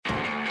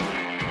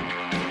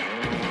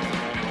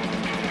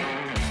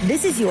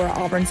This is your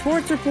Auburn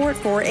Sports Report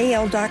for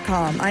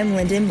AL.com. I'm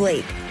Lyndon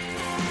Blake.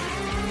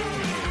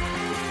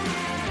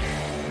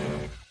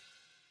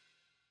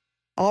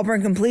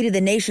 Auburn completed the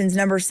nation's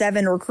number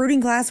 7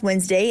 recruiting class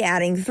Wednesday,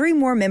 adding 3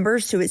 more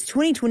members to its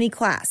 2020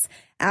 class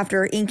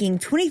after inking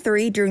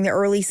 23 during the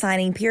early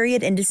signing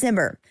period in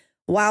December.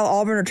 While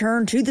Auburn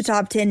returned to the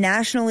top 10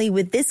 nationally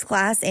with this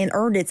class and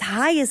earned its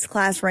highest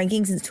class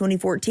ranking since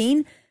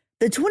 2014,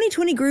 the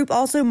 2020 group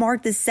also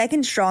marked the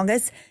second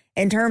strongest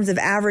in terms of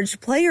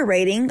average player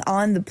rating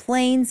on the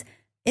Plains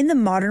in the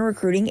modern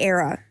recruiting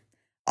era.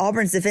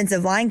 Auburn's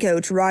defensive line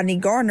coach, Rodney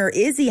Gardner,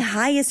 is the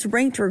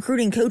highest-ranked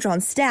recruiting coach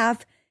on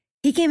staff.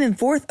 He came in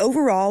 4th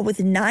overall with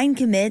 9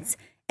 commits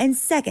and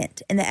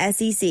 2nd in the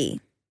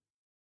SEC.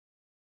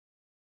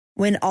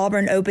 When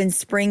Auburn opened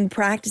spring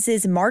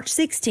practices March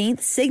 16th,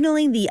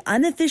 signaling the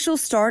unofficial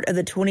start of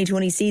the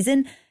 2020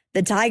 season,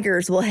 the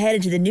Tigers will head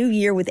into the new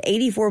year with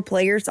 84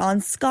 players on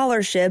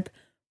scholarship,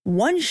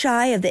 one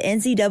shy of the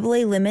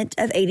NCAA limit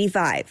of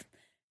 85.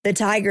 The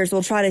Tigers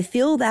will try to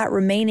fill that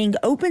remaining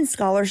open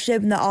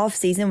scholarship in the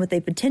offseason with a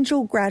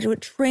potential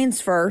graduate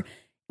transfer,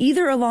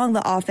 either along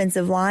the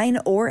offensive line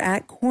or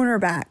at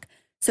cornerback.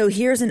 So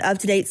here's an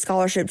up-to-date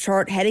scholarship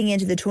chart heading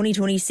into the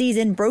 2020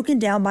 season broken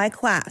down by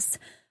class.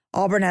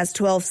 Auburn has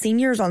 12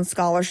 seniors on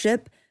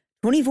scholarship,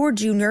 24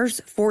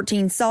 juniors,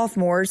 14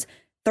 sophomores,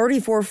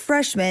 34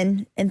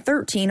 freshmen, and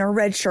 13 are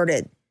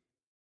redshirted.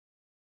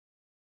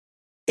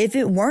 If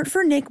it weren't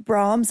for Nick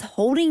Brahms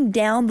holding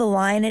down the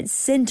line at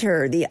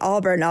center, the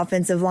Auburn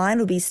offensive line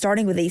would be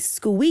starting with a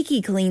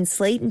squeaky clean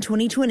slate in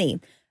 2020.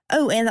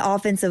 Oh, and the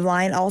offensive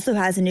line also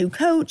has a new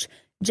coach,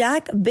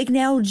 Jack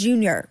Bignell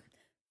Jr.,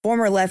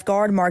 former left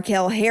guard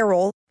Markel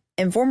Harrell,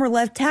 and former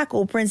left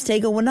tackle Prince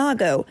Tega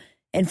Wanago,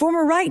 and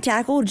former right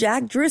tackle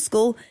Jack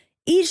Driscoll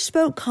each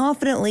spoke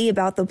confidently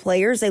about the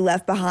players they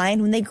left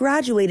behind when they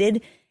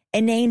graduated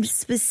and named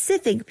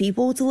specific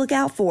people to look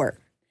out for.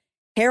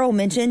 Harrell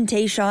mentioned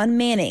Tayshawn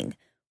Manning.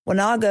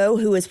 Wanago,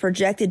 who is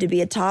projected to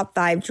be a top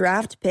 5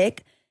 draft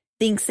pick,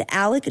 thinks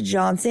Alec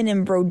Johnson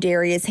and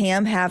Brodarius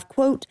Ham have,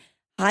 quote,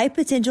 high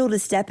potential to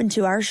step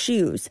into our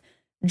shoes.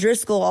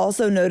 Driscoll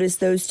also noticed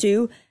those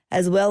two,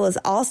 as well as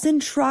Austin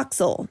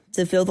Troxell,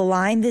 to fill the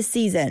line this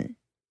season.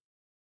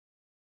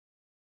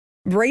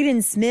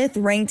 Braden Smith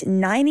ranked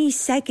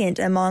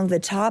 92nd among the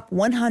top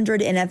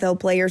 100 NFL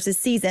players this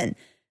season.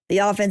 The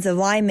offensive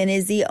lineman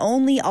is the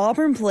only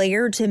Auburn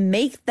player to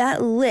make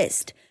that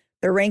list.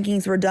 The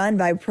rankings were done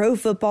by Pro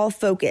Football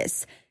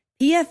Focus.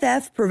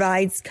 PFF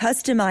provides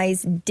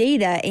customized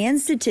data and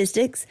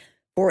statistics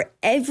for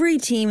every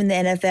team in the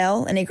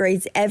NFL, and it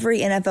grades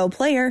every NFL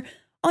player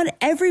on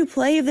every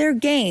play of their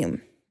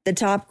game. The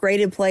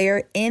top-graded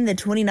player in the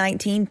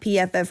 2019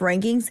 PFF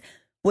rankings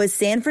was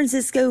San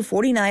Francisco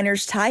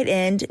 49ers tight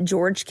end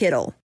George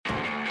Kittle.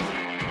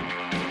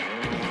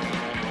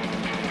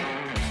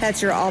 That's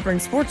your Auburn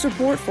Sports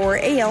Report for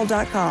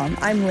AL.com.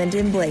 I'm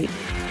Lyndon Blake.